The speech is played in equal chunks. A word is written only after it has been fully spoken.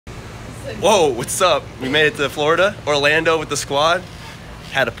Whoa, what's up? We made it to Florida, Orlando with the squad.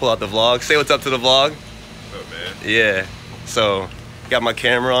 Had to pull out the vlog. Say what's up to the vlog. What's up, man? Yeah. So, got my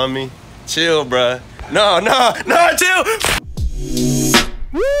camera on me. Chill, bruh. No, chill!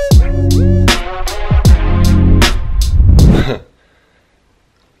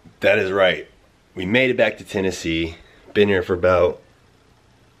 That is right. We made it back to Tennessee. Been here for about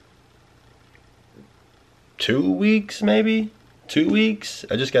 2 weeks, maybe? 2 weeks?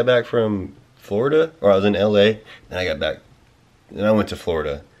 I just got back from Florida, or I was in LA, then I got back, then I went to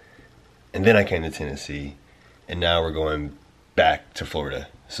Florida, and then I came to Tennessee, and now we're going back to Florida.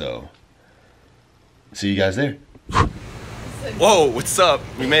 So, see you guys there. Whoa, what's up?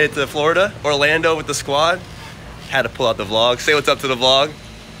 We made it to Florida, Orlando with the squad. Had to pull out the vlog. Say what's up to the vlog.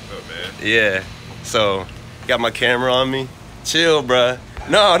 What's up, man? Yeah. So, got my camera on me. Chill, bruh.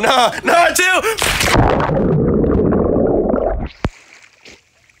 No, chill!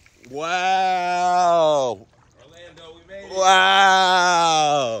 Wow. Orlando, we made it.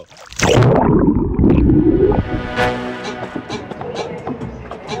 Wow.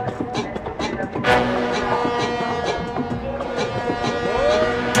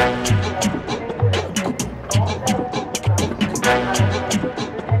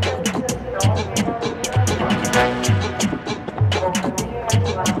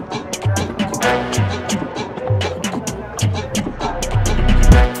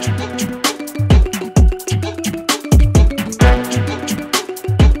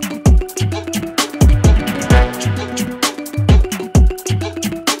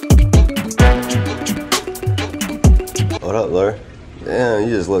 What up, Lur? Damn,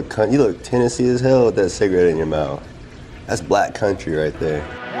 you look Tennessee as hell with that cigarette in your mouth. That's black country right there.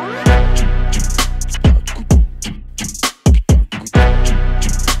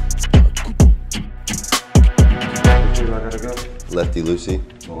 Where I gotta go? Lefty Lucy.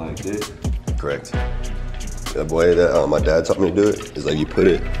 So like this? Correct. The way that my dad taught me to do it is like you put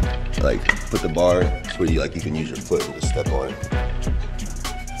it, like put the bar so you can use your foot and just step on it.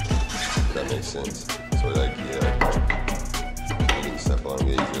 If that makes sense. So like you can step on it,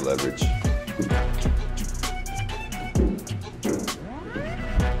 you use your leverage.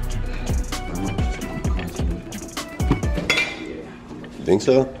 You think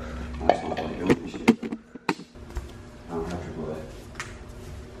so?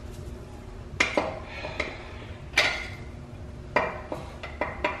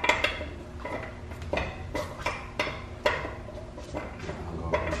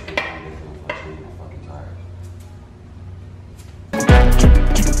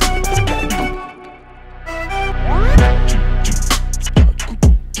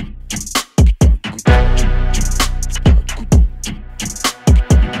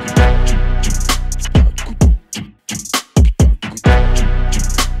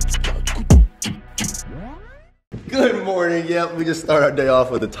 Good morning. Yep, we just start our day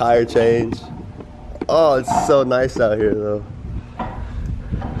off with a tire change. Oh, it's so nice out here though.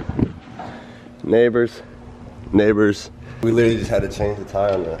 Neighbors. We literally just had to change the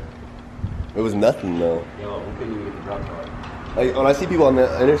tire on the. It was nothing though. Yo, we couldn't even get the drop card. Like when I see people on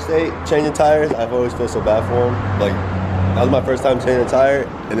the interstate changing tires, I've always felt so bad for them. Like that was my first time changing a tire,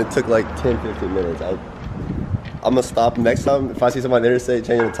 and it took like 10-15 minutes. I'm gonna stop next time if I see someone on the interstate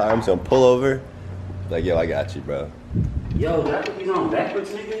changing a tire. I'm just gonna pull over. Like, yo, I got you, bro. Yo, did I put these on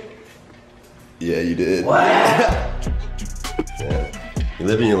backwards, nigga? Yeah, you did. What? Yeah. You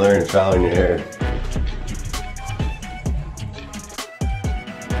live and you learn, trial and error.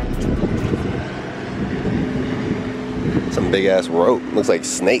 Some big ass rope. Looks like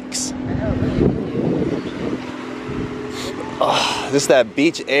snakes. Oh, just that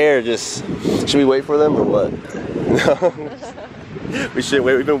beach air just. Should we wait for them or what? No. We should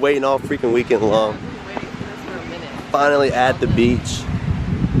wait. We've been waiting all freaking weekend long. Finally at the beach.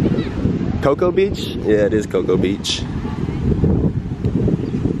 Cocoa Beach? Yeah, it is Cocoa Beach.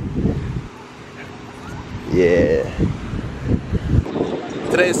 Yeah.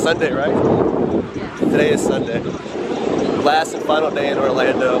 Today is Sunday, right? Today is Sunday. Last and final day in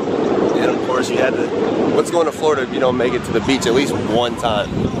Orlando. And of course you had to, what's going to Florida if you don't make it to the beach at least one time?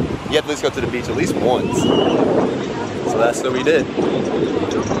 You have to at least go to the beach at least once. So that's what we did.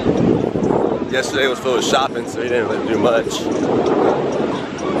 Yesterday was filled with shopping, so we didn't really do much.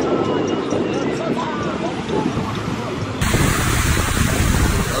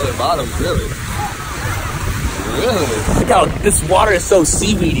 Other bottoms, really? Really? Look how this water is so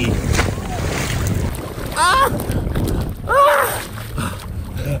seaweedy. Ah!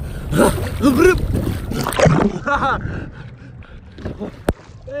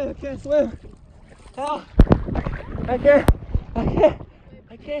 Hey, I can't swim. Oh, I can't.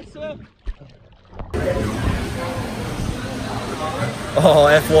 Oh,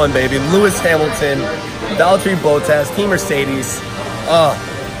 F1 baby, Lewis Hamilton, Valtteri Bottas, Team Mercedes,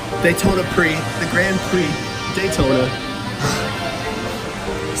 Daytona Prix, the Grand Prix, Daytona.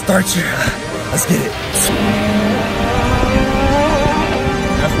 Start your, let's get it.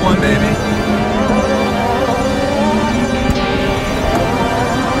 F1 baby.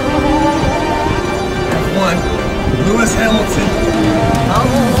 F1, Lewis Hamilton,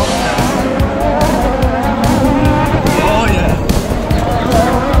 Valtteri Bottas. Oh yeah.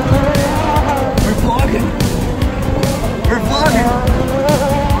 We're vlogging. We're vlogging.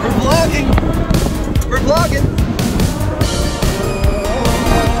 We're vlogging. We're vlogging.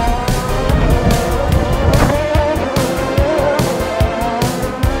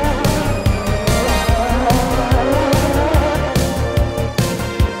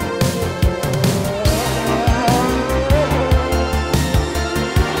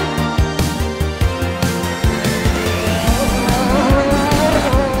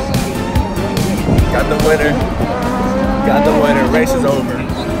 Got the winner. Got the winner. Race is over.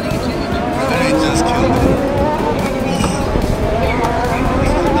 They just killed it.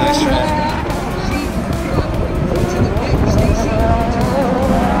 Nice track.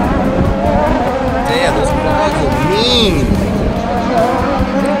 Damn, those clouds are mean.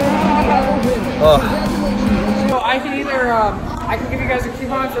 Oh. So I can either, I can give you guys a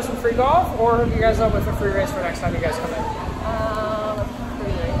coupon for some free golf, or hook you guys up with a free race for next time you guys come in.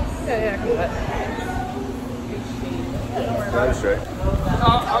 Free race. Yeah, I can do that. That's right.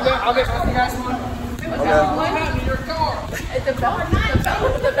 I'll get you guys one.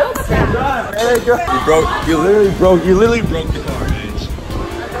 The belt's down. There you go. You literally broke your car, Paige.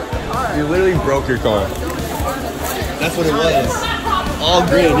 You literally broke your car. That's what it was. All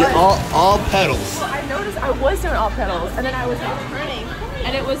green, all pedals. I noticed I was doing all pedals, and then I was like turning,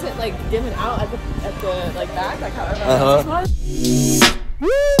 and it wasn't like dimming out at the like back, like how everyone else was.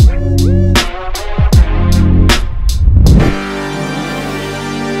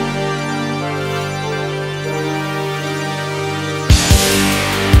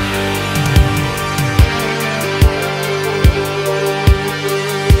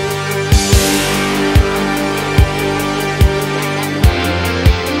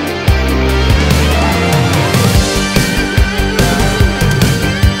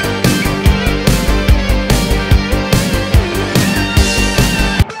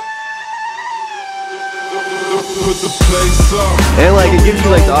 And like it gives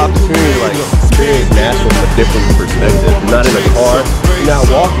you like the opportunity to like experience Nashville from a different perspective. You're not in a car, you're not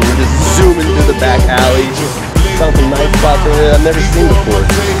walking, you're just zooming through the back alley. Something nice about there I've never seen before.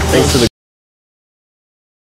 Thanks to the